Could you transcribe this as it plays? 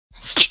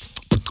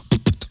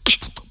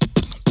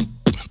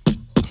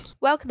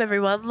Welcome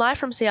everyone, live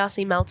from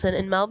CRC Melton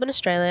in Melbourne,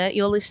 Australia.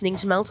 You're listening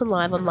to Melton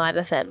Live on Live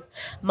FM.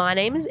 My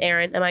name is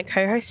Erin and my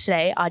co-hosts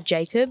today are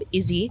Jacob,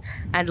 Izzy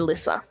and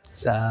Alyssa.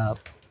 What's up?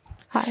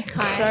 Hi.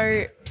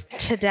 So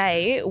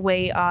today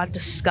we are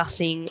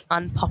discussing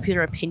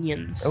unpopular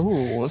opinions.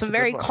 Ooh, Some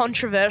very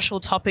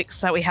controversial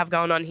topics that we have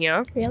going on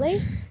here.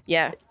 Really?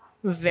 Yeah,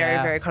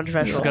 very This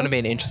controversial. is going to be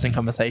an interesting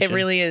conversation. It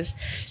really is.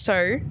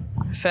 So,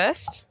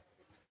 first,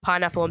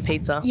 pineapple on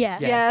pizza. Yeah.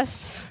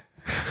 Yes.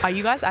 Are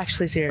you guys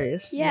actually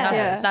serious?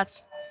 Yeah.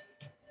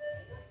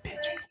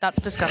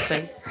 That's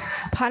disgusting.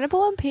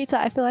 Pineapple on pizza,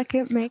 I feel like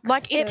it makes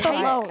Like, it the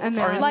tastes- right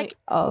amount like-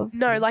 of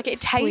No, like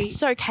it tastes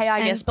Sweet. okay,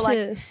 I guess, and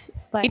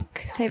but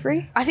like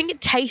savory. I think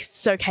it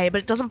tastes okay, but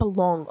it doesn't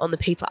belong on the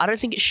pizza. I don't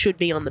think it should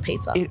be on the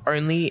pizza. It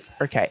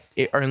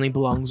only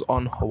belongs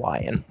on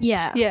Hawaiian.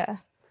 Yeah. Yeah.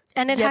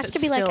 And it Yeah, has but to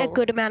be like a still.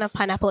 good amount of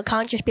pineapple. It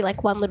can't just be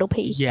like one little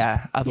piece.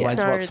 Yeah. Otherwise,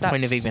 what's the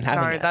point of even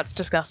having no, it? that's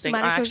disgusting.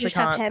 Might I as well actually just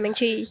have can't. ham and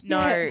cheese.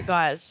 No,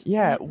 guys.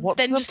 Yeah. What's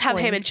Then the just have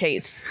ham point- and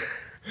cheese.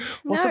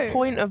 What's the No.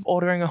 point of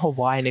ordering a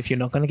Hawaiian if you're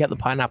not going to get the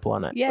pineapple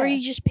on it? Yeah. Or you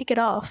just pick it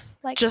off.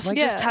 Like Just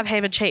Yeah. have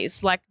ham and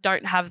cheese. Like,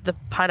 don't have the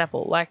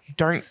pineapple. Like,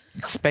 Don't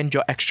spend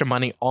your extra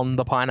money on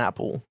the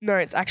pineapple. no,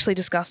 it's actually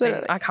disgusting.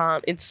 Literally. I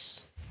can't.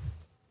 It's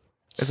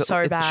Is so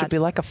it bad. should be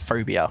like a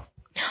phobia.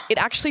 It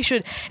actually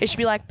should. It should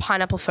be like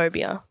pineapple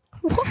phobia.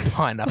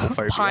 Pineapple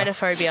phobia.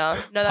 Pinophobia.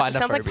 No, that just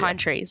sounds like Pinophobia. pine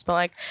trees, but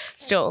like,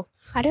 still,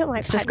 I don't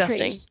like it's pine disgusting.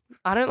 trees.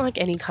 I don't like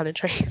any kind of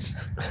trees.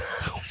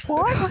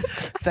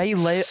 What? They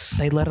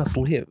let us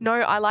live. No,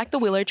 I like the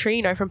willow tree,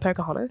 you know, from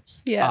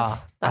Pocahontas.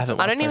 Yes. I That's-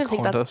 haven't I don't watched even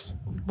think that- Pocahontas.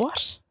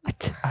 What?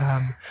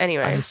 I'm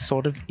Anyway,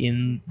 sort of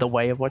in the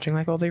way of watching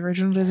like all the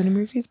original Disney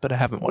movies, but I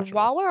haven't watched them.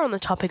 while we're on the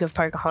topic of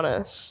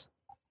Pocahontas,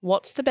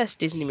 what's the best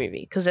Disney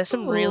movie? Because there's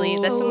some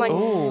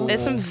Ooh.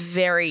 there's some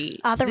very.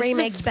 Are the this is a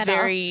remakes better?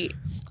 Very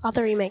Are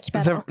the remakes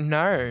better?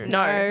 No.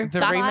 no. The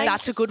That's, remakes-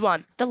 that's a good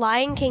one. The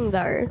Lion King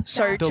though.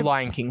 So The to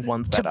Lion King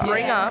one's to better.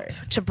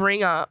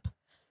 bring up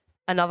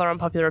another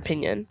unpopular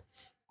opinion,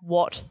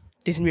 what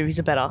Disney movies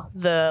are better?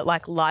 The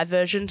like live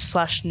version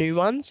 / new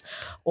ones,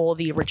 or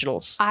the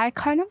originals? I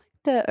kind of like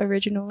the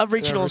original.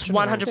 Originals,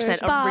 original. 100%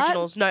 But-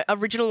 originals. No,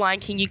 original Lion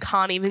King. You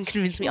can't even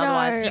convince me No,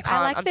 otherwise. You can't. I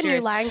like I'm the serious.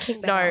 new Lion King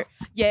No, better.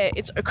 yeah,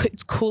 it's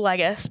cool, I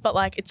guess, but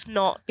like it's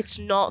not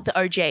the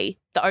OG.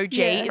 The OG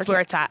Yeah. is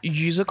where it's at.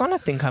 You're gonna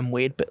think I'm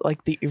weird, but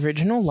like the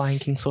original Lion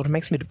King sort of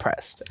makes me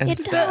depressed and It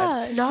sad.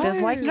 does. No.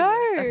 There's like No.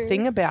 a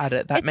thing about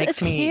it that it's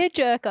makes a me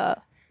tearjerker.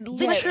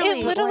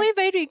 Literally, It literally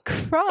made me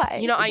cry.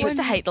 You know, I used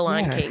to hate the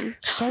Lion Yeah. King.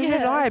 So did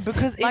Yes. I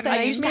because Like it I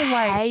made used to me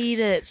like hate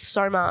it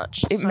so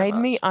much. it so made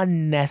much. me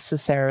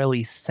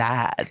unnecessarily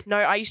sad. No,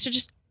 I used to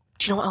just.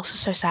 Do you know what else is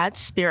so sad?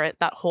 Spirit,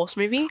 that horse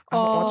movie.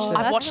 Oh, I've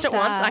that's watched it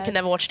once. I sad. can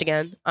never watch it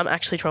again. I'm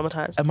actually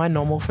traumatized. Am I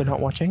normal for not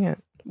watching it?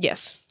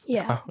 Yes,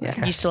 Yeah. Oh, Yeah.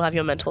 okay. you still have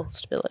your mental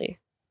stability.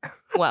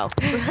 Well,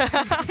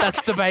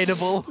 That's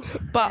debatable.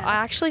 but I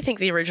actually think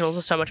the originals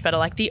are so much better.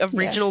 Like the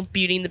original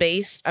Beauty and the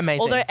Beast.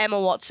 Amazing. Although Emma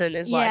Watson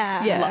is like,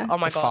 Yeah. Yeah. oh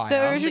my The god, fire.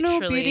 The original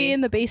Literally. Beauty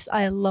and the Beast,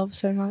 I love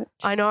so much.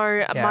 I know.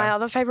 Yeah. My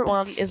other favorite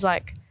one is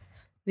like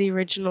the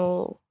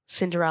original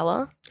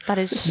Cinderella. That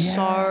is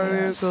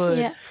Yes. so good.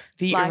 Yeah.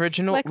 The like-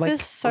 original like, like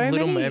there's so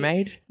Little many-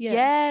 Mermaid.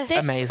 Yes.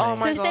 Amazing. Oh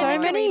my There's god. so They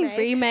make a many remake.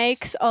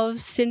 remakes of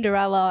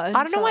Cinderella. And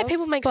I don't know why stuff,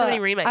 people make so many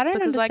but remakes, I don't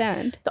because, like,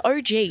 understand. The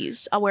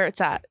OGs are where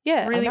it's at.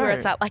 Yeah, It's really I where know.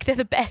 it's at. Like they're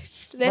the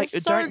best. They're Like so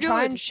don't good.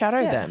 try and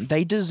shadow Yeah. them.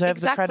 They deserve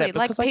the Exactly. credit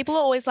Like because people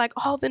are always like,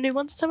 oh, the new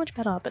one's so much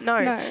better, but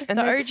no, No. and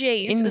the there's OGs is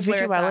where it's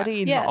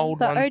individuality in Yeah, the old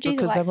the ones OGs are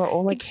because they like- were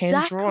all like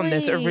hand drawn.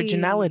 There's Exactly.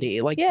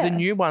 originality. Like Yeah. the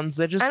new ones,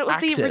 they're just at. And it was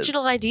actors. the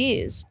original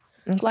ideas.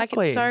 Like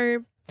Exactly. it's so.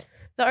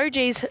 The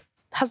OGs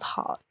has the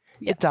heart.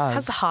 It does.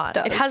 Has the heart.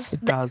 Does. It has It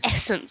the does.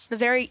 essence, the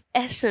very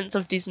essence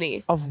of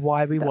Disney. of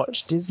why we Does.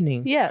 watch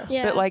Disney. Yes.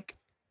 Yeah. But like,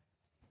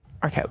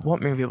 okay,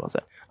 what movie was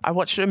it? I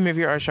watched a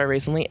movie or a show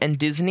recently, and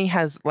Disney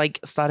has like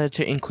started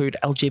to include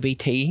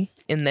LGBT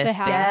in their They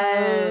thing.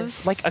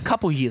 have. Like a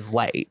couple years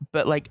late,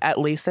 but like at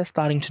least they're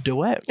starting to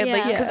do it. At Yeah.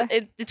 least because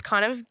Yeah. it's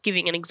kind of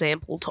giving an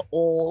example to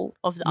all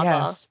of the other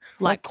Yes.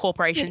 like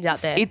corporations out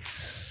there. It's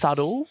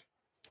subtle,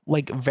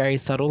 like very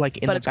subtle, like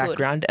in But the it's good.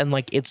 background, and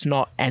like it's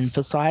not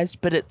emphasized,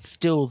 but it's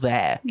still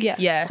there. Yes.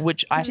 Yeah.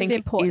 Which I Which is think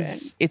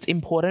important. it's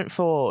important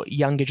for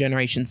younger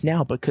generations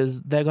now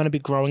because they're going to be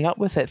growing up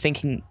with it,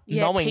 thinking,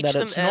 Yeah, knowing teach that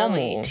them it's early.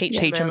 normal. Teach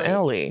Teach them them early.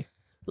 early.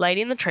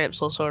 Lady and the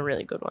Tramp's also a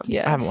really good one.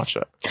 Yes. I haven't watched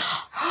it.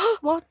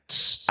 What?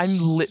 I'm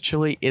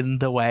literally in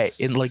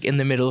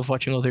the middle of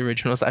watching all the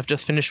originals. I've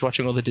just finished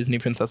watching all the Disney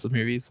princesses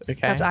movies. Okay,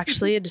 That's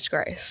actually a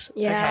disgrace.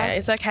 It's Yeah. okay.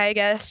 It's okay, I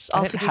guess. I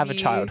I'll didn't forgive have a you.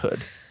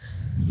 childhood.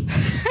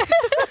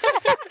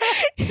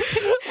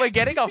 We're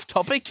getting off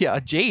topic here.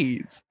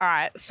 Jeez. All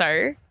right,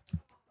 so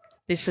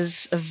this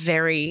is a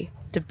very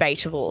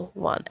debatable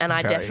one, and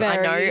I Very. definitely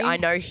Very. I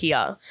know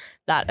here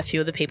that a few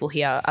of the people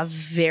here are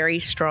very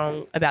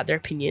strong about their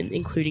opinion,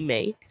 including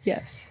me.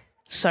 Yes.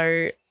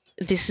 So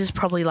this is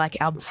probably like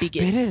our Spit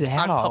biggest it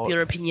out.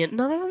 unpopular opinion.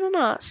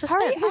 No. Suspense.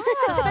 Hurry up.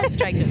 Suspense,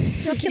 Jacob.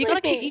 You're killing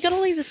me. You gotta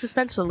leave the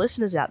suspense for the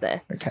listeners out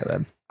there. Okay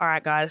then. All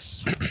right,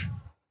 guys.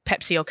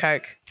 Pepsi or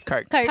Coke?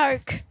 Coke.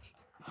 Coke.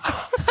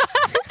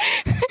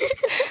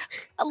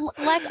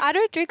 Like I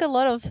don't drink a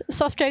lot of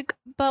soft drink,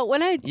 but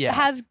when I Yeah.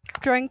 have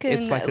drinking,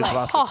 It's like a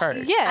glass of Coke.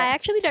 yeah, I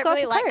actually it's don't glass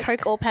really of like Coke.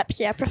 Coke or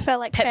Pepsi. I prefer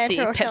like Pepsi,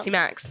 Fanta or Pepsi something.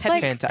 Max, Pepsi,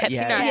 Like- Fanta, Pepsi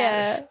yeah. Max,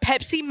 Yeah.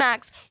 Pepsi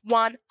Max,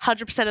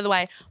 100% of the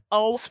way.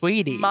 Oh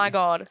Sweetie. my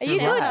god, Are you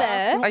Yeah. good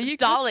there? Are you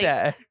Darling. good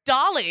there?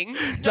 darling,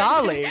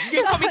 Darling.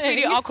 You call me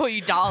sweetie, I'll call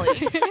you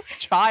darling.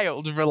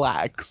 Child,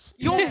 relax.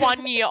 You're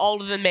 1 year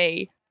older than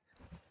me.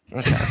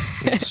 Okay,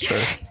 that's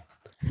true.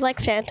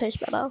 Like Fanta's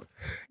better.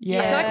 Yeah.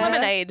 I feel like Yeah.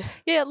 lemonade.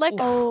 Yeah, like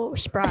Oh,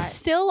 Sprite.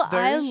 still,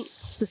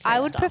 Those- I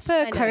would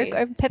prefer I know. Coke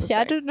over Pepsi.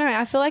 I don't know.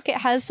 I feel like it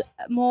has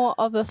more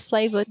of a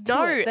flavor to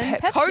No, it than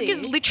Pepsi. Coke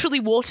is literally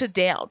watered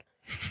down.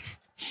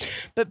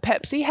 But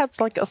Pepsi has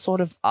like a sort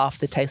of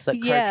aftertaste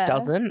that Yeah. Coke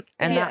doesn't.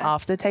 And that Yeah.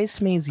 aftertaste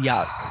to me is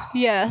yuck.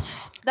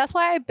 Yes, that's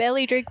why I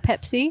barely drink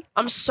Pepsi.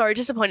 I'm so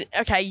disappointed.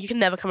 Okay, you can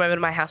never come over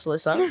to my house,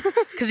 Alyssa.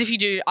 Because if you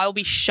do, I'll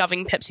be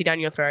shoving Pepsi down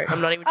your throat. I'm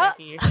not even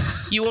joking you.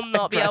 You will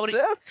not be able to.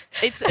 Aggressive?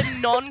 It's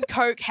a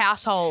non-Coke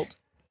household.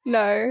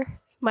 No.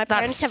 My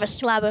parents That's- have a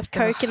slab of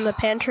Coke in the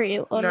pantry.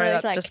 No, Or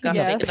that's like,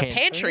 disgusting. Yeah. In the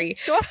pantry.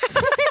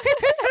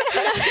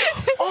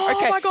 Okay,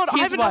 Oh my god, I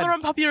here's have another one.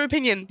 unpopular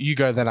opinion. You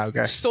go, then I'll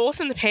go. Sauce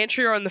in the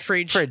pantry or in the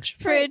fridge? Fridge.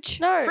 Fridge.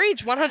 No.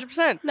 Fridge,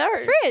 100%. No.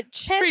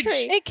 Fridge. Pantry.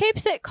 It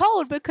keeps it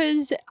cold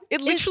because It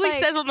literally like-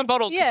 says on the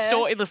bottle to yeah.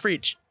 store in the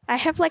fridge. I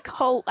have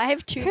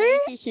two Who-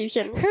 lazy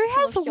seasons. who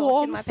has full of sauce in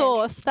warm my pantry.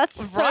 sauce?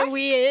 That's so Right?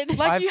 weird.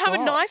 Like, I've you have a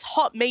got- nice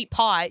hot meat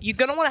pie, you're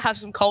going to want to have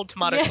some cold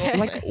tomato Yeah. sauce. in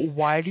Like, there.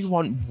 why do you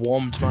want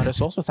warm tomato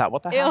sauce with that?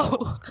 What the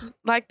hell? Ew.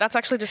 Like, that's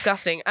actually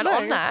disgusting. And No.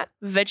 on that,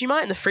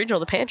 Vegemite in the fridge or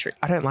the pantry?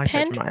 I don't like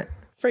Pan- Vegemite.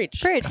 Fridge.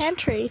 Fridge.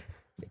 Pantry.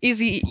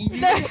 Izzy, you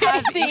No,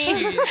 have Izzy.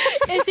 issues.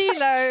 Izzy,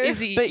 no.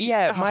 Izzy. But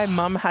yeah, my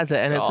mum has it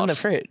and it's in the gosh.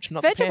 fridge,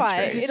 not Vegemite, the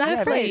pantry. it's in the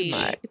Yeah, fridge.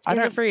 Vegemite. It's I in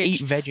the don't fridge.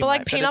 eat Vegemite. But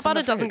like it's peanut in the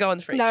butter doesn't fridge. go in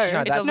the fridge. No. No, it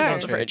that's doesn't go not in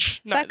the true.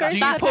 fridge. No, That goes no.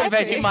 Do you the put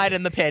pantry. Vegemite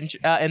in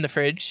the in the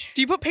fridge?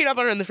 Do you put peanut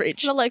butter in the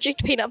fridge? I'm allergic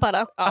to peanut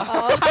butter.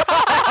 Oh.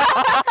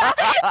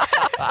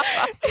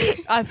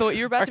 I thought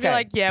you were about to be Okay.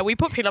 like, yeah, we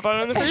put peanut butter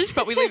in the fridge,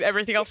 but we leave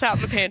everything else out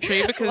in the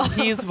pantry because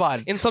Here's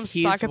one. in some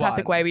Here's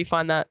psychopathic one. way we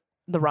find that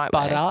the right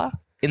way. Butter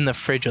in the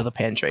fridge or the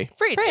pantry.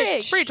 Fridge,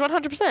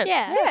 100%.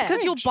 Yeah. Yeah.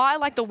 Because you'll buy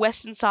like the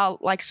Western style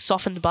like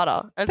softened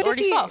butter and it's But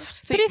already if you,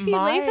 soft. but if you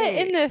leave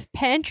it in the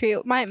pantry,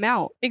 it might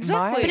melt.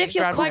 Exactly. But if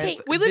you're grandparents-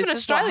 cooking- We live in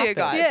this is what Australia,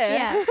 guys. happens.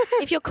 Yeah. Yeah.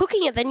 If you're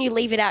cooking it, then you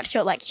leave it out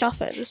so it like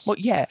softens. Well,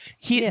 yeah.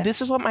 Yeah.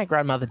 This is what my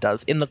grandmother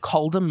does. In the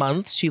colder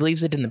months, she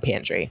leaves it in the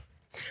pantry.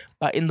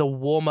 But in the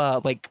warmer,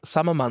 like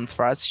summer months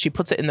for us, she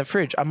puts it in the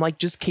fridge. I'm like,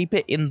 just keep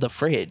it in the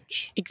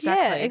fridge.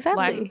 Exactly. Yeah,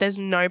 exactly. Like, there's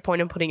no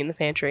point in putting it in the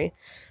pantry.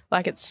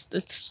 Like it's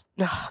just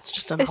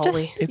It's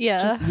unholy. just It's yeah.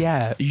 just,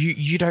 yeah.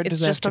 You don't It's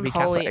deserve just to be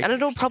unholy, Catholic. and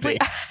it'll probably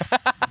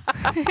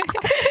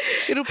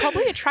it'll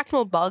probably attract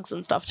more bugs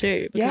and stuff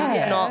too. Because Yeah.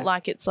 it's not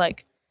like it's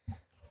like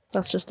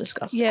that's just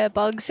disgusting. Yeah,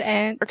 bugs,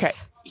 ants. Okay,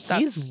 here's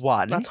That's-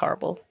 one. That's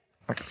horrible.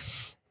 Okay.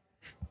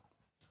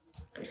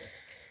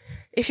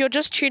 If you're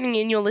just tuning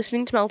in, you're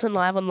listening to Melton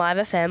Live on Live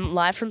FM,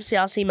 live from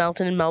CRC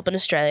Melton in Melbourne,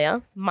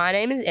 Australia. My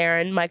name is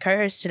Erin. My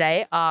co-hosts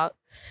today are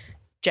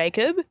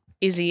Jacob,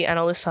 Izzy, and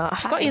Alyssa. I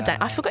forgot your name.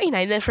 I forgot your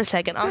name there for a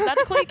second. I was about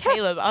to call you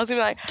Caleb. I was gonna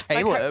be like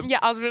Caleb? yeah,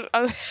 I was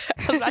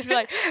about to be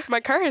like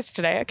my co-host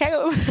today, are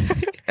Caleb.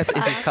 It's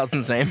Izzy's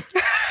cousin's name.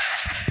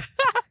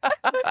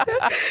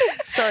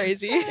 Sorry,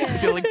 Izzy.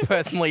 Feeling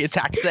personally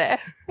attacked there.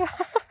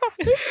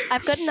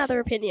 I've got another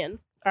opinion.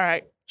 All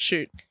right,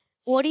 shoot.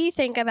 What do you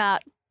think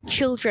about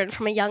children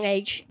from a young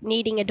age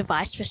needing a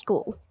device for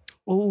school?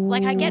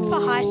 Like I get for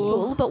high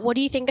school, but what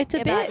do you think It's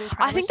a about bit- in I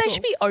primary think they school?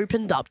 should be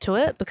opened up to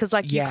it because,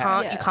 like, Yeah.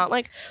 you Yeah. can't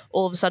like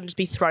all of a sudden just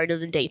be thrown in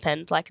the deep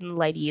end, like in the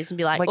later years, and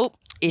be like, Like, oh,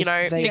 you if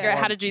know, they figure out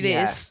how want- to do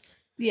yeah. this.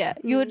 Yeah,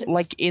 you would.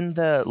 Like in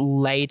the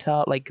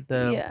later, like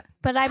the yeah,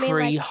 But I mean,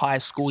 like, pre-high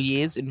school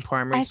years in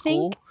primary I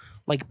school, think-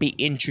 like be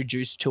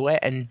introduced to it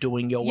and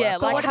doing your work. Yeah,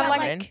 like, what have, about,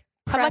 like, like,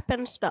 prep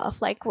and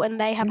stuff, like when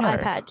they have No.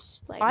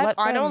 iPads. Like, I, Let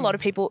I know a them- lot of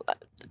people.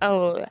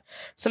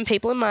 Some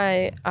people in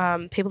my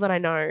people that I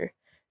know,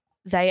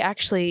 they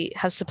actually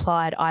have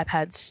supplied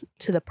iPads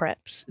to the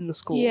preps in the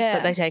school Yeah.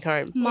 that they take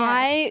home.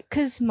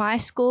 because my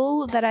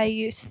school that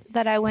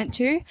I went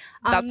to.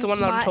 That's the one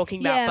that I'm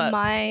talking about, Yeah, but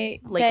my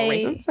Legal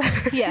reasons.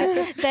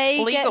 Yeah,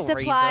 they Legal get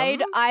supplied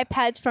reasons?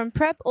 iPads from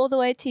prep all the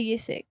way to year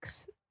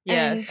 6.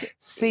 Yeah. And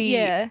See,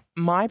 yeah,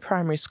 my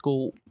primary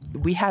school,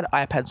 we had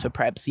iPads for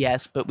preps,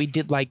 yes, but we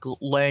did like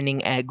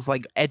learning eggs,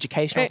 like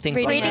educational things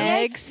like reading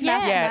that. eggs, Yeah,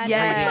 mathematics. yeah,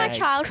 that was my eggs.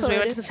 Because we went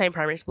childhood. to the same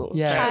primary school.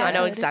 Yeah. So I know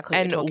Childhood. exactly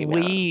what And you're talking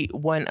about. we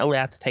weren't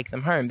allowed to take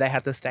them home. They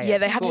had to stay Yeah,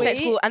 at they had to school. stay at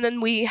school, and then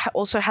we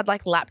also had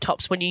like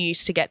laptops when you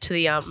used to get to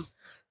the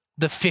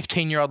The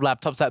 15-year-old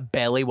laptops that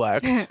barely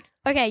worked.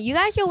 okay, you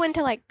guys all went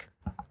to like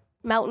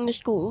Melton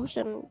schools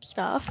and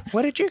stuff.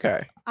 Where did you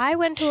go? I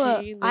went to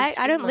a. She I lives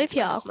I in don't live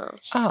here, Melbourne.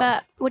 Oh,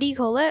 but what do you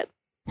call it?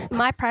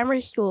 My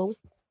primary school,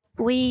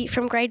 we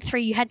from grade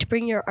 3, you had to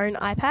bring your own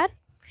iPad.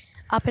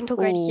 up until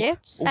grade Ooh,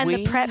 6, and the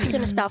we- preps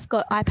and stuff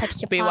got iPad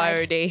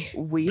supplied. BYOD.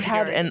 We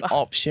had an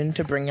option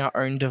to bring our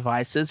own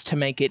devices to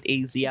make it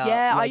easier.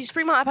 Yeah, I Like, used to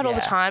bring my iPad all the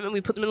yeah. time, and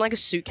we put them in like a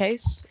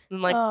suitcase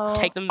and like Oh.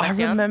 take them I back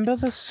down. remember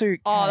the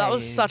suitcase. Oh, that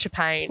was such a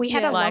pain. We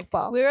had Yeah. a like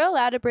lockbox. We were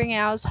allowed to bring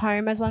ours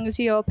home as long as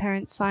your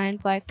parents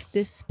signed like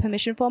this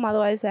permission form.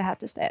 Otherwise, they had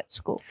to stay at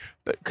school.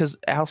 Because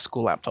our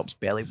school laptops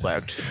barely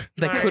worked.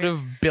 They No. could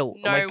have built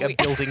No, like we- a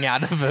building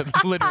out of them.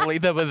 Literally,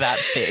 they were that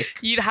thick.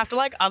 You'd have to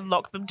like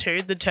unlock them too,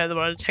 then turn them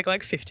on. It'd take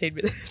like 15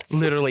 minutes.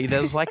 Literally,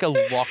 there was like a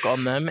lock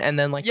on them, and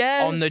then like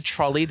on the Yes.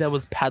 trolley there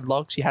was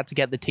padlocks. You had to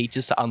get the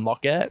teachers to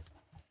unlock it.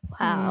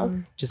 Wow.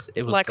 Just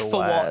it was Like the for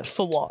what? worst.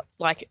 For what?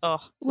 Like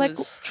Like- it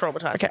was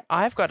traumatizing. Okay,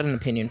 I've got an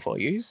opinion for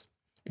you.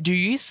 Do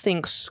you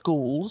think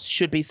schools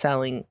should be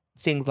selling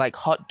things like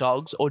hot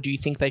dogs, or do you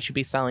think they should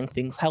be selling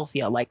things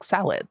healthier like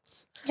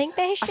salads? I think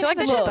they should I feel like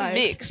have they should both. have a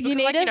mix. You because,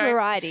 need like, a know,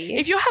 variety.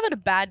 If you're having a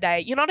bad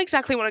day, you're not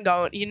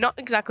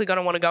exactly going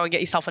to want to go and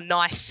get yourself a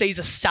nice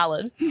Caesar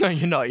salad. No,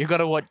 you're not. You got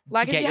to what?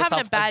 Like to if get you're having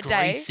a yourself bad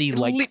day, greasy,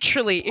 like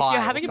literally, if pie you're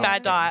or having a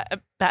something.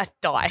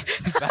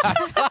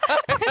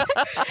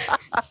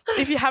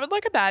 if you're having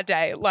like a bad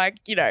day, like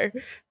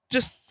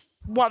just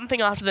one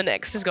thing after the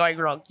next is going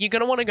wrong. You're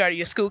gonna want to go to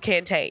your school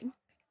canteen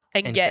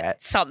and And get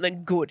get-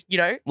 something good.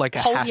 like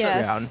a Wholesome. hash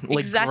Yes. brown, like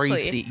Exactly.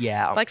 greasy.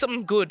 Yeah. Like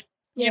something good.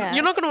 Yeah.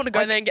 You're not gonna want to go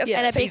Like- there and get Yeah.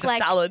 some And a big, Caesar like-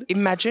 salad.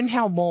 Imagine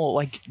how more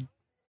like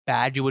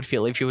bad you would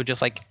feel if you were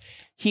just like,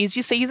 "Here's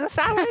your Caesar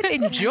salad,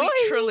 enjoy."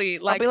 Literally,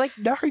 I'd like be like,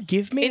 "No,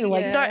 give me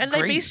like no, and they'd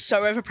be grease."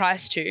 so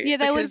overpriced too. Yeah,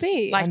 they would because,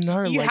 be. Like I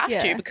know, you like-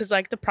 have to Yeah. because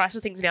like the price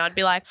of things now, I'd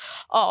be like,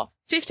 oh,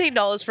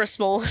 $15 for a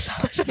small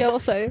salad. Yeah,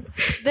 also,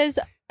 there's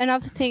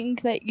another thing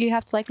that you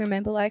have to like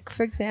remember. Like,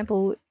 for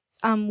example,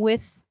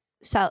 with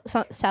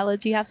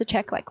salads, you have to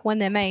check like when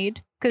they're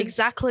made. Because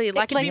Exactly.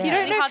 Like, like, it'd you be don't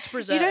really know- hard to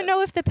preserve. you don't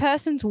know if the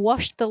person's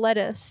washed the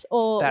lettuce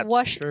or That's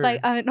washed true.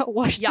 not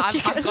washed Yeah, the I've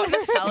chicken. gotten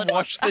a salad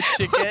Wash the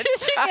chicken.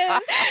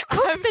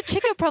 Cook the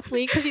chicken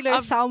properly because you know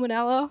I've-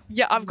 salmonella.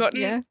 Yeah, I've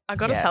gotten. Yeah. I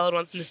got a Yeah. salad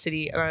once in the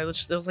city, and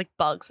there was like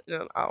bugs.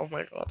 And oh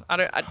my god,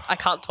 I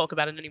can't talk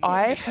about it anymore.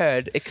 I It's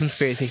heard a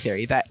conspiracy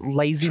theory that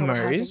Lazy Mo's,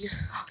 traumatizing.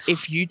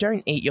 if you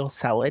don't eat your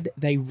salad,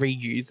 they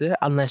reuse it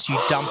unless you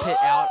dump it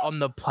out on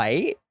the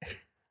plate.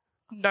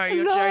 No,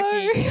 you're no,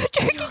 joking. You're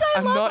joking. I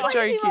I'm love not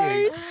Lazy joking.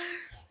 Mo's.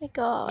 Oh my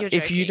God. You're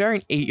If you joking.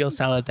 don't eat your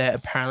salad there,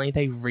 apparently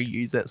they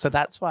reuse it. So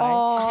that's why.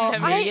 Oh,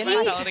 Never I eaten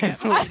my eat- salad again.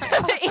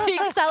 I'm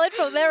eating salad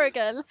from there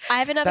again. I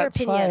have another That's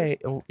opinion. why.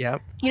 Oh, yeah.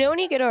 You know when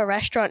you go to a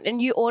restaurant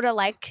and you order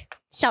like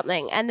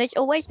something and there's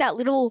always that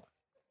little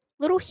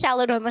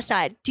salad on the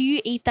side. Do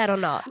you eat that or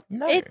not?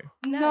 No. It-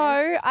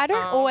 No, I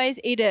don't Um, always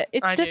eat it.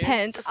 It I do.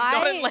 depends.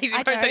 Not at Lazy I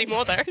Mo's don't.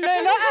 anymore though.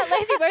 No, not at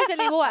Lazy Mo's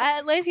anymore.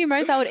 At Lazy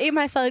Mo's, I would eat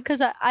my salad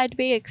because I'd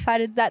be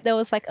excited that there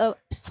was like a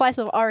slice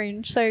of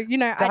orange. So, you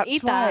know, That's I'd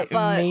eat why that.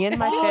 But me and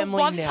my Oh, family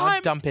one now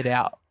time- dump it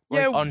out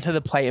like Yeah. onto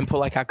the plate and put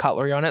like our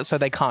cutlery on it so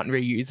they can't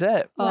reuse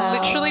it. Wow.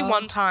 Literally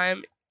one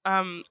time,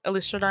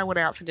 Alyssa and I went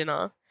out for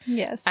dinner,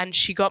 Yes. and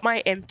she got my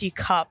empty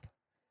cup,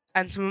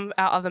 and some of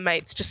our other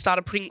mates just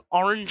started putting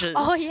oranges.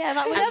 Oh yeah,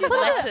 that was And They put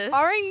lettuce.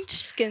 orange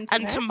skins in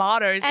and there.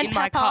 tomatoes and in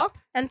my pepper cup.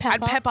 and pepper.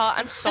 And pepper and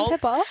And salt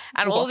and,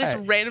 pepper. all this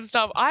Why? random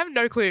stuff. I have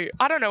no clue.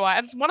 I don't know why.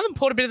 And one of them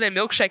poured a bit of their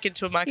milkshake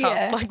into my cup,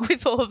 Yeah. like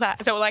with all of that.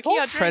 They were like, All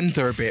 "Yeah, drink." friends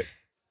are a bit.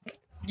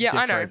 Yeah,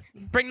 I know.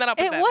 different. Bring that up.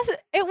 With It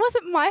them.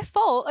 wasn't my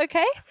fault,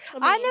 okay?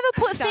 I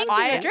never put things in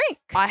I- a drink.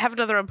 I have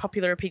another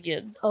unpopular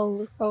opinion.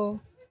 Oh, Oh.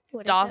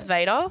 what is Darth it?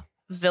 Vader,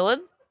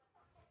 villain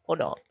or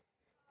not?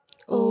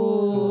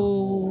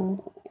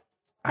 Ooh.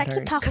 That's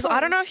a tough Because one. I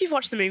don't know if you've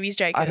watched the movies,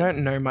 Jake. I don't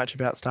know much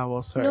about Star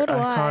Wars, so Nor do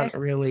I. can't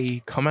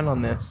really comment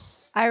on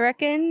this. I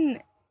reckon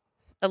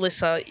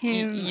Alyssa,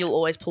 Him. you'll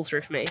always pull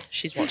through for me.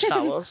 She's watched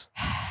Star Wars.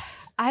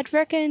 I'd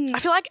reckon I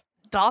feel like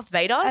Darth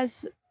Vader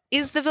as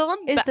is the villain,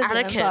 Is but the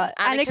villain, Anakin, but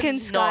Anakin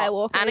Anakin's not.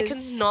 Skywalker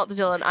Anakin's is- not the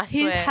villain. I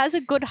he swear. has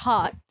a good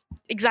heart.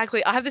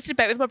 Exactly. I have this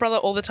debate with my brother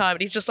all the time,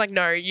 and he's just like,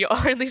 "No, you're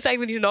only saying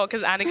that he's not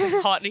because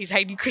Anakin's hot and he's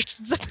Hayden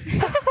Christensen."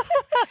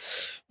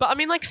 But I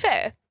mean, like,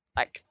 fair.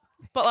 Like,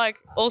 but like,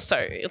 also,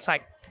 it's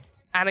like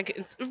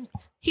Anakin.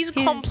 He's a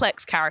He's-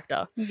 complex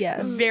character.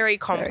 Yes. Very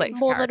complex.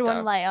 More character. than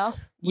one layer.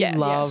 We Yes.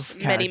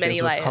 love Many, many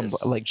characters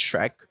with layers. like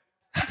Shrek.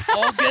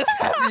 August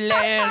have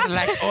layers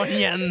like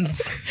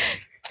onions.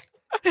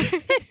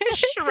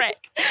 Shrek.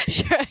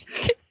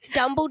 Shrek.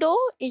 Dumbledore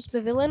is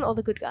the villain or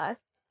the good guy?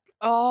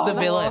 Oh, The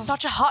that's villain.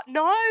 Such a hot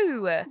no.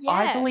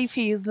 I believe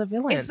he is the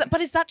villain. Is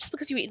that just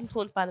because you were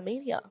influenced by the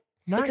media?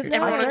 no, Because I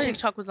everyone on don't.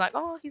 TikTok was like,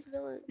 "Oh, he's a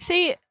villain."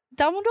 See,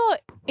 Dumbledore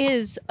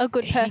is a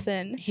good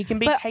person. He can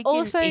be but taken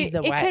also either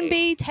it way. can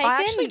be taken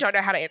I actually don't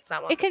know how to answer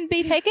that one. it can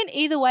be taken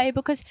either way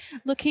because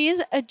look, he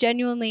is a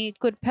genuinely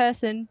good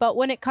person, but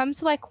when it comes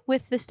to like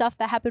with the stuff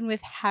that happened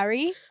with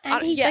Harry,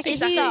 And his yeah, like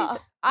sister.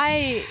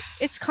 he's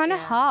it's kind of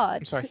Yeah. hard.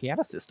 I'm sorry, he had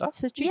a sister.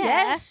 So Yeah.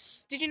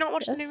 Yes. Did you not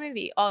watch the Yes. new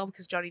movie? Oh,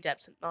 because Johnny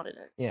Depp's not in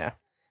it. Yeah.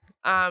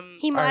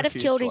 He might have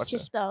refuse killed to his watch it.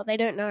 sister. They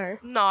don't know.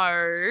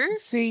 No.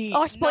 See,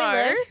 Oh,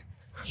 spoilers.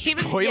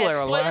 Spoiler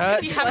alert.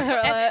 If you, Spoiler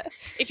haven't, alert.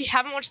 if you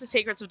haven't watched The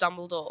Secrets of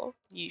Dumbledore,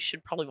 you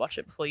should probably watch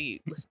it before you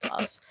listen to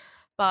us.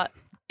 But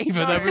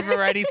Even though we've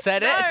already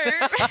said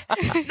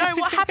it. No,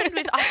 what happened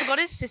with I forgot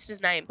his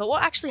sister's name, but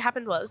what actually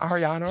happened was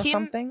Ariana or him-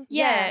 something?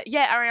 yeah,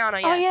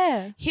 Ariana, yeah. Oh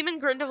yeah. Him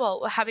and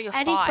Grindelwald were having a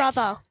And fight.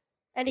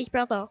 his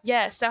brother.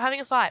 Yeah, so having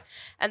a fight.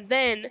 And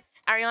then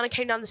Ariana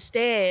came down the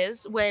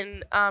stairs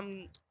when I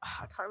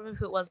can't remember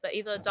who it was, but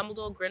either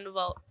Dumbledore or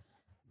Grindelwald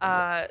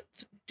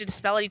did a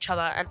spell at each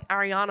other and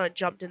Ariana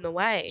jumped in the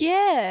way.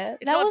 Yeah.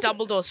 It's not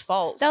Dumbledore's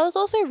fault. That was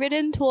also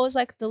written towards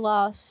like the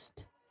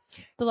last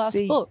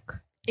See,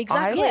 book.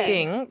 exactly. I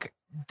think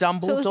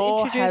Dumbledore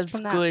introduced has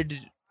from that. good.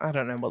 I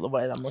don't know what the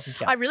word I'm looking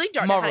for. I really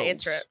don't know how to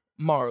answer it.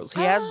 Morals.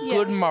 He has Ah,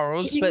 good yes.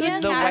 morals, He's a but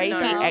good the way he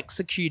character.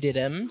 executed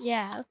him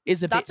Yeah.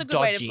 is a That's a bit good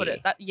way dodgy. to put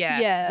it. Yeah.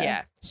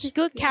 Yeah. He's a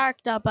good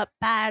character, but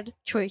bad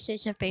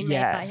choices have been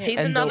Yeah. made by him. He's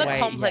And the another way-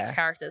 complex yeah.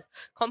 characters.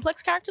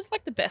 Complex characters are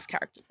like the best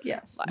characters.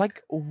 Yes.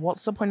 Like,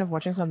 what's the point of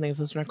watching something if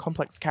there's no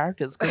complex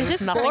characters? Because It's there's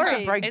just nothing boring.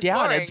 to break It's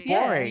down. boring. It's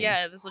boring.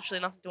 Yeah, there's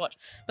literally nothing to watch.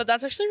 But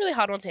that's actually a really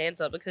hard one to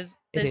answer because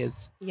It there's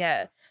is.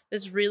 yeah,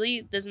 there's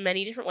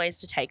many different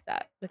ways to take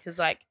that because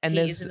like And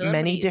he is there's a villain, but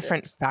many he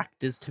different isn't.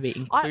 factors to be I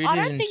included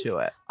don't think- into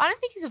it. I don't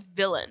think he's a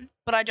villain,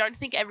 but I don't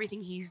think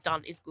everything he's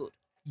done is good.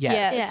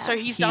 Yes. Yeah. So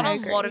he's done a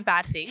He's- lot of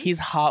bad things. His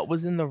heart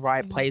was in the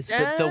right place,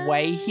 but the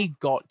way he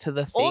got to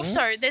the thing.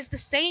 Also, there's the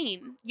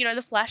scene, you know,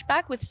 the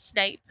flashback with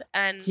Snape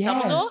and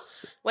Dumbledore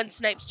when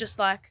Snape's just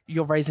like,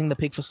 You're raising the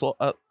pig for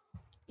slaughter.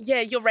 yeah,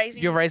 you're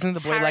raising The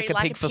boy Harry like a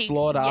pig for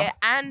slaughter. Yeah,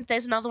 and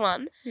there's another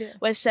one Yeah.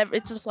 where it's a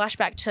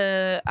flashback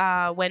to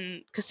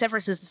because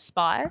Severus is the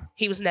spy.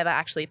 He was never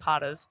actually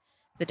part of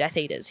the Death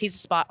Eaters. He's a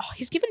spy. Oh,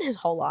 he's given his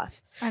whole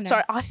life. I know.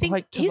 So I think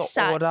Like to he's the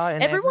sad. order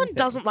and Everyone everything.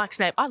 doesn't like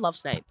Snape. I love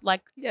Snape.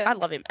 Like yeah. I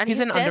love him. And He's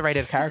his an death-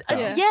 underrated character.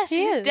 Yeah. Yes,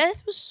 He his is.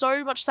 death was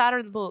so much sadder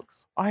in the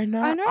books. I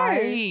know. I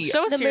know.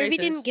 So the serious movie is-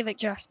 didn't give it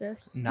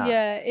justice. No.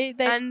 Yeah.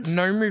 They, And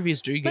No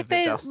movies do like give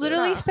they it justice.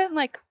 literally Nah. spent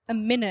like a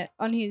minute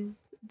on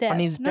his death. On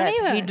his Not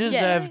death, he even.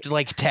 deserved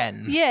like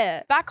 10.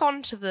 Yeah. back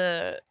onto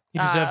the He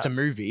deserved a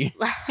movie.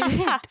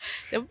 that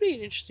would be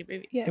an interesting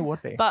movie. Yeah. It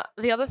would be. But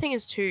the other thing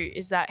is too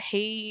is that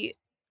he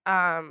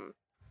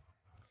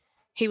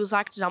was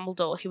like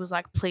Dumbledore. He was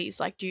like, please,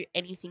 like, do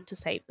anything to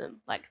save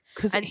them, like,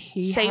 Because and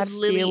he save had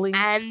Lily feelings.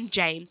 and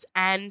James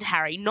and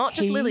Harry, not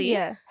just He- Lily.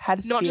 Yeah.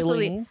 had not just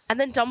Lily. feelings. And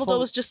then Dumbledore for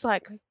was just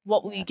like,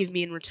 what will you give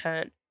me in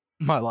return?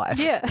 my life.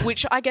 Yeah.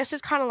 Which I guess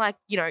is kind of like,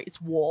 you know, it's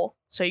war,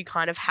 so you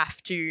kind of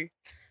have to.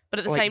 But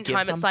at the Like, same give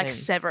time, it's like something.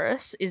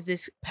 Severus is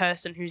this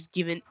person who's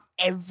given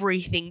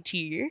everything to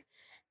you,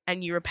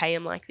 and you repay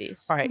him like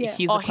this. All right, Yeah.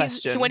 here's Oh, a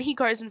question. when he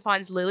goes and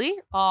finds Lily,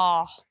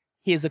 oh,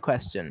 Here's a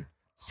question.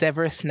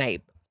 Severus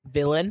Snape,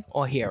 villain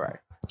or hero?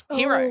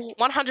 hero, Oh.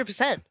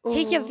 100%.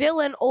 He's a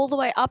villain all the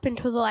way up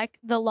until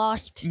the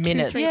last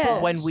Minutes 2-3 Yeah.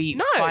 books. when we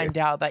No. find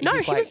out that No,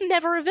 he's he like, was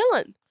never a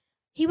villain.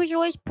 He was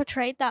always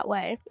portrayed that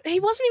way.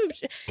 He wasn't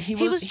even.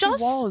 He was just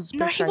no.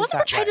 He wasn't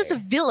portrayed as a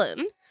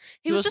villain.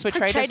 He was just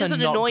portrayed as an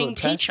not annoying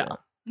good teacher. person.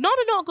 Not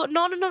a not good.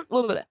 Not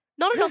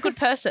a not good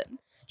person.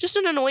 Just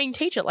an annoying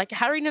teacher. Like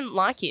Harry didn't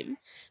like him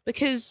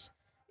because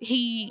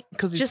he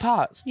Because he's just-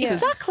 past. Yeah.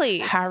 exactly.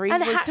 Harry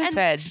And was and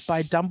fed by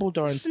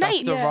Dumbledore and stuff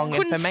Snape the wrong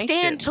couldn't information.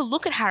 stand to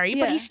look at Harry,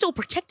 but Yeah. he still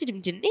protected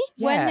him, didn't he?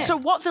 Yeah, When- So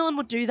what villain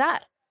would do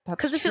that? that's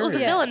Because if it was a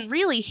true. Yeah. villain,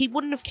 really, he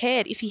wouldn't have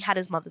cared if he had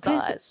his mother's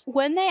eyes. Because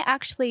when they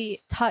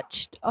actually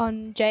touched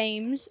on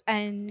James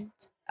and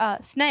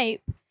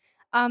Snape,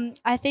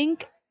 I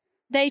think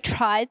they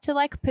tried to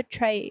like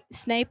portray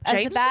Snape as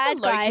James the was bad a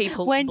low-key guy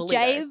bully, when though.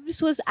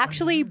 James was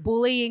actually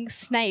bullying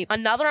Snape.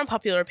 Another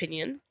unpopular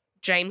opinion: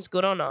 James,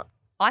 good or not?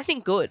 I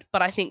think good,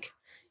 but I think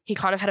he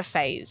kind of had a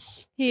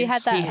phase. He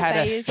had that He had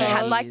a phase. phase. of- He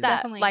had like that,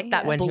 definitely, like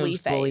that yeah. when bully he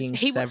was phase. bullying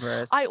He,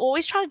 Severus. I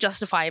always try to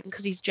justify him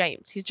because he's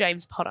James. He's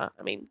James Potter.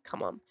 I mean,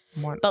 come on.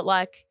 What? But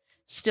like,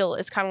 still,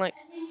 it's kind of like,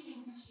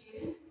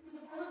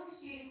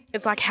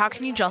 it's like, how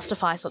can you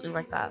justify something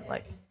like that?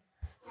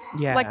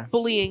 yeah. Like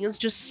bullying is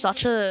just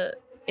such a.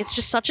 It's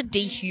just such a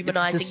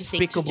dehumanizing thing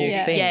to despicable do.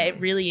 thing. Yeah, it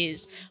really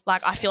is.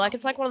 Like, I feel like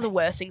it's like one of the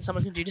worst things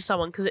someone can do to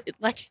someone because it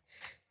like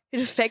it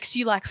affects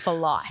you like for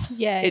life.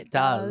 Yeah, It it,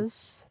 does.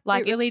 does.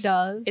 Like, it really it's-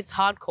 does. It's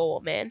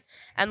hardcore, man.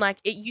 And like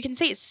you can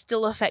see it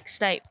still affects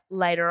Snape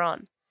later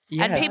on.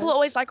 And Yes. people are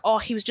always like, "Oh,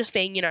 he was just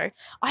being," you know.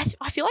 I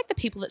feel like the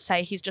people that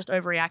say he's just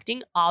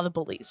overreacting are the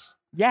bullies.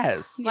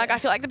 Yes. Yeah. Like I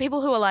feel like the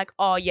people who are like,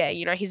 "Oh yeah,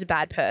 you know, he's a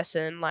bad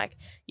person." Like,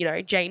 you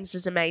know, James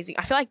is amazing.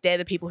 I feel like they're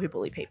the people who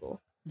bully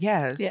people.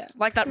 Yes. Yeah.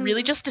 Like that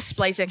really just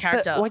displays their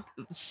character. But like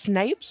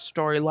Snape's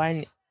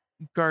storyline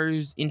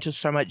goes into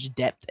so much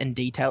depth and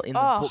detail in the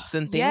Oh, books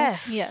and things.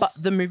 yes. Yes. But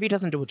the movie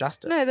doesn't do it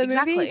justice. no, the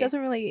Exactly. movie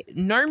doesn't really.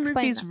 No Explain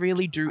movies that.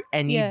 really do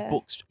any Yeah.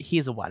 books.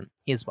 Here's one.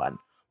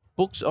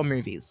 Books or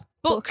movies?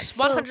 Books,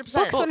 Books. 100%.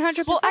 Books,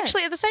 100%. Well,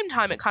 actually, at the same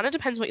time, it kind of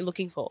depends what you're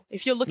looking for.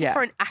 If you're looking Yeah.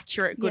 for an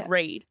accurate, good Yeah.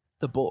 read,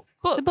 The book.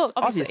 books, book,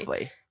 obviously.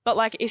 Obviously. But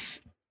like,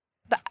 if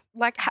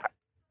like,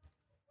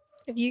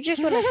 If you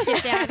just want to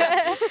sit down,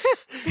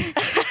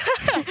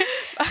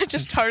 I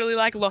just totally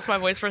like lost my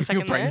voice for a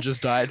second there.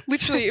 just died.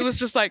 Literally, it was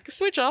just like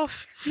switch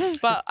off.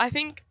 But I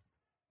think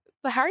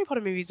the Harry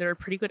Potter movies are a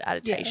pretty good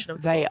adaptation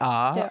of the They books.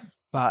 are. Yeah.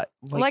 but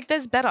Like,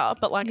 there's better,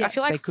 but like I Yes.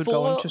 feel They like could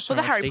go into for so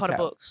the much Harry Potter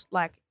detail. books,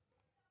 like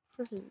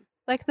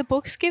Like the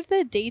books give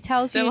the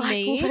details they're you like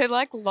need. they're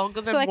like longer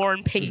than So, like, War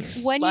and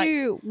Peace. When Like,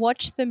 you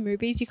watch the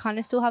movies, you kind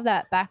of still have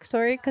that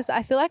backstory because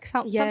I feel like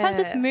sometimes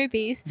with Yeah.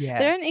 movies, Yeah.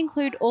 they don't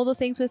include all the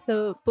things with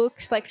the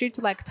books, like due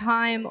to like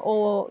time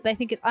or they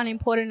think it's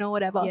unimportant or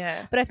whatever.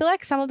 yeah, But I feel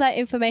like some of that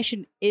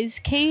information is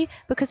key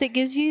because it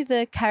gives you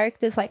the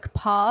characters like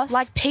past.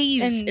 like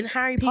Peeves and in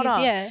Harry Peeves,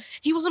 Potter. yeah.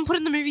 He wasn't put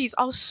in the movies.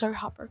 I was so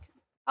heartbroken.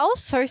 I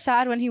was so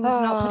sad when he was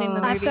not put in the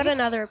Oh. movies. I've got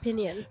another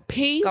opinion.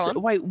 Peeves. Go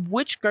on. Wait,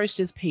 which ghost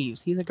is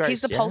Peeves? He's a ghost.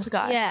 He's the yeah?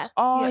 poltergeist. Yeah.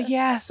 Oh Yeah.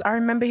 yes, I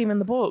remember him in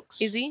the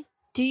books. Is he?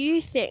 Do you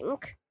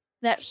think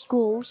that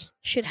schools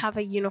should have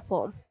a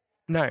uniform?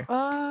 No.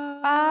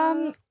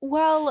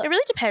 Well, It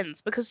really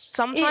depends because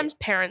sometimes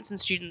parents and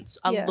students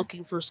are Yeah.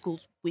 looking for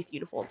schools with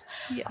uniforms.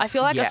 yes. I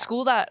feel like Yeah. a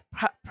school that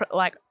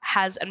like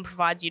has and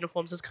provides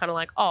uniforms is kind of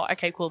like, oh,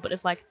 okay, cool. But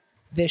if like,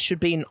 There should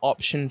be an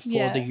option for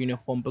Yeah. the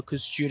uniform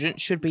because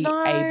students should be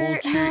No, able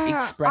to no,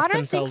 express I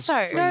don't think themselves so.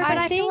 freely. No, but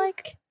I feel think-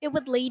 like it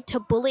would lead to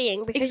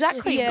bullying because exactly.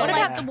 if you've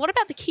Yeah. got to What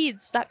about the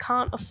kids that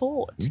can't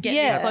afford to get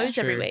Yeah. new clothes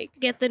every True. week?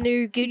 get the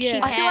new Gucci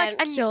Yeah. I feel like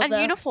pants or and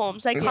the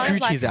uniforms they kind of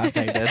like Gucci's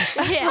outdated.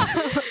 yeah.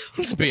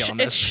 Let's be honest.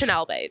 It's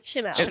Chanel, babes.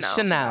 Chanel. It's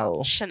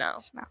Chanel.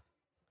 Chanel.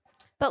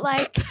 But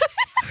like,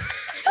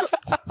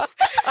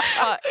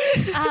 But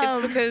it's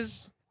um,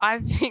 because I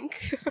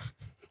think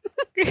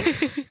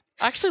I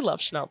actually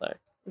love Chanel though.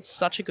 It's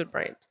such a good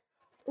brand.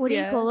 what do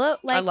you Yeah. call it?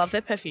 Like, I love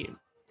their perfume.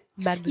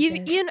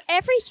 you know,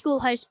 every school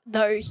has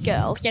those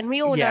girls, and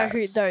we all know who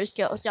Yes. those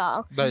girls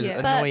are. Those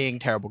Yeah. But- annoying,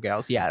 terrible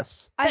girls.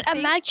 Yes. But think-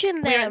 imagine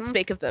We don't them.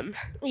 speak of them.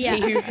 Yeah.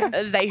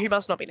 They who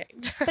must not be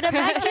named. But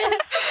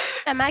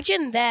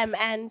imagine them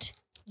and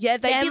Yeah,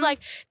 Them-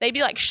 they'd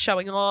be like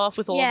showing off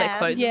with all Yeah. their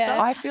clothes Yeah.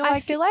 and stuff. I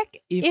feel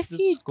like if the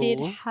you did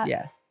schools- have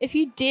yeah. if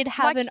you did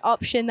have Like- an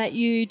option that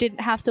you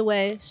didn't have to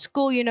wear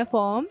school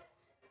uniform,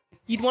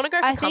 You'd want to go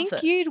for I comfort.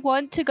 think you'd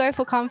want to go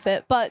for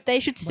comfort, but they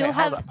should still Wait,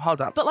 have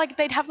hold up. but like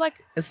they'd have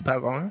like Is the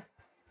bell going?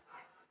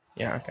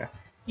 Yeah. Okay.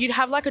 you'd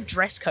have like a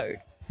dress code,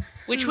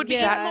 which would be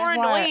Yeah. even more That's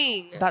why-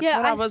 annoying. That's Yeah,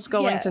 what I I- was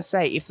going yeah. to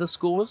say. If the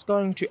school was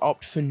going to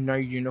opt for no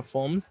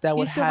uniforms, they you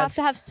would still have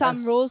to have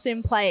some a rules in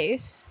s-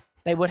 place.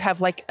 They would have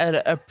like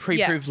a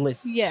pre-approved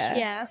list. Yeah.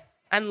 yeah.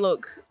 And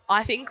look,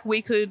 I think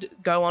we could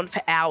go on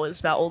for hours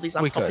about all these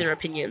We could. unpopular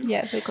opinions.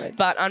 Yes, we could.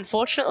 But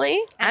unfortunately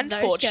And and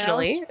those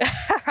fortunately,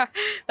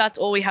 that's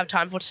all we have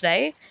time for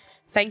today.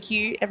 Thank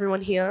you,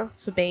 everyone here,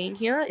 for being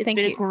here. It's Thank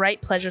been a you.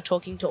 great pleasure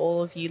talking to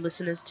all of you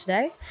listeners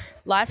today.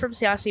 Live from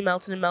CRC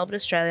Melton in Melbourne,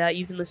 Australia,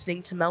 you've been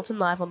listening to Melton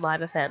Live on Live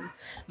FM.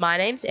 My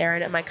name's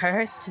Erin, and my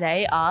co-hosts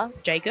today are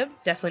Jacob,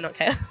 definitely not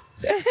Kayla,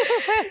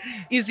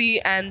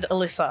 Izzy, and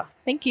Alyssa.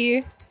 Thank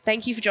you.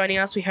 Thank you for joining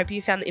us. We hope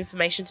you found the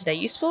information today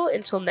useful.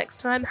 Until next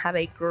time, have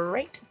a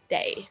great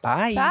day.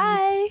 Bye.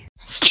 Bye.